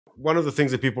one of the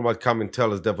things that people might come and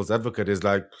tell as devil's advocate is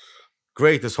like,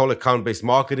 great, this whole account-based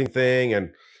marketing thing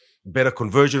and better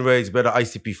conversion rates, better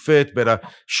ICP fit, better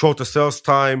shorter sales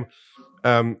time,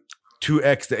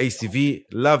 2x the ACV.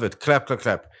 Love it. Clap, clap,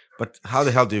 clap. But how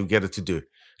the hell do you get it to do?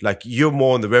 Like, you're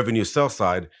more on the revenue sales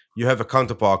side. You have a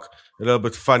counterpart, a little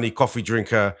bit funny coffee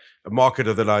drinker, a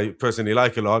marketer that I personally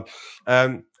like a lot.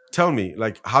 Tell me,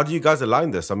 like, how do you guys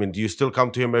align this? I mean, do you still come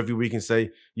to him every week and say,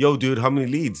 yo, dude, how many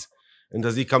leads? And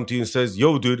does he come to you and says,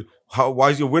 yo, dude, why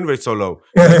is your win rate so low?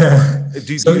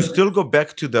 Do you still go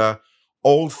back to the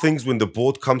old things when the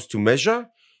board comes to measure,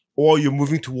 or you're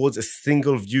moving towards a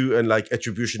single view and like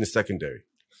attribution is secondary?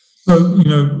 So,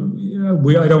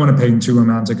 I don't want to paint too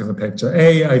romantic of a picture.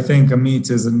 I think Amit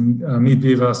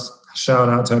Bivas, shout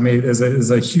out to Amit,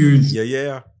 is a huge,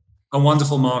 a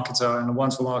wonderful marketer and a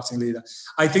wonderful marketing leader.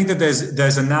 I think that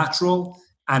there's a natural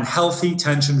and healthy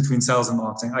tension between sales and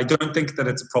marketing. I don't think that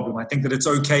it's a problem. I think that it's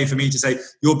okay for me to say,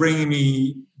 you're bringing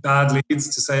me bad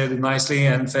leads, to say it nicely,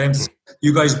 and for him to say,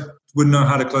 you guys wouldn't know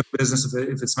how to close business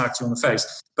if it smacks you on the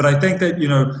face. But I think that,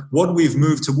 what we've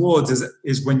moved towards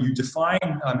is when you define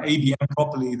ABM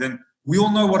properly, then we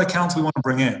all know what accounts we want to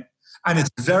bring in. And it's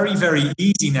very, very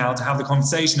easy now to have the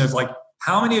conversation of like,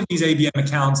 how many of these ABM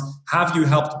accounts have you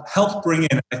helped bring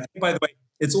in? I think, by the way,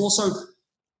 it's also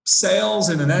sales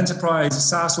in an enterprise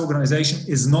SaaS organization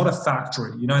is not a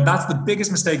factory, and that's the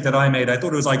biggest mistake that I made. I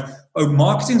thought it was like,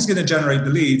 marketing's going to generate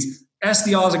the leads,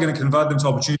 SDRs are going to convert them to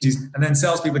opportunities, and then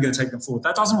salespeople are going to take them forward.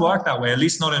 That doesn't work that way, at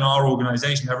least not in our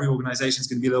organization. Every organization is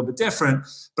going to be a little bit different.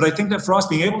 But I think that for us,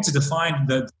 being able to define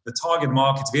the target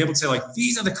market, to be able to say, like,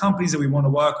 these are the companies that we want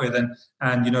to work with, and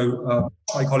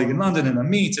my colleague in London and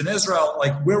Amit in Israel,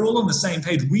 like, we're all on the same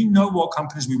page. We know what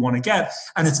companies we want to get.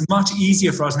 And it's much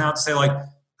easier for us now to say, like,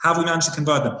 have we managed to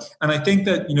convert them? And I think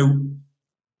that,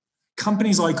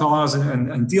 companies like ours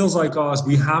and deals like ours,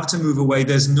 we have to move away.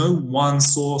 There's no one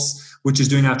source which is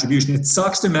doing attribution. It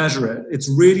sucks to measure it. It's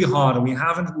really hard, and we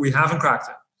haven't cracked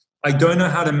it. I don't know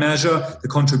how to measure the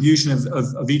contribution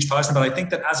of each person, but I think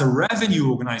that as a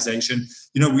revenue organization,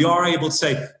 we are able to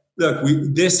say, look,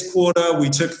 this quarter we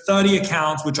took 30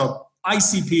 accounts which are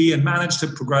ICP and managed to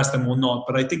progress them or not.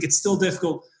 But I think it's still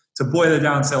difficult to boil it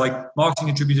down and say, like, marketing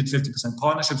contributed 50%,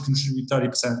 partnerships contribute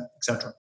 30%, etc.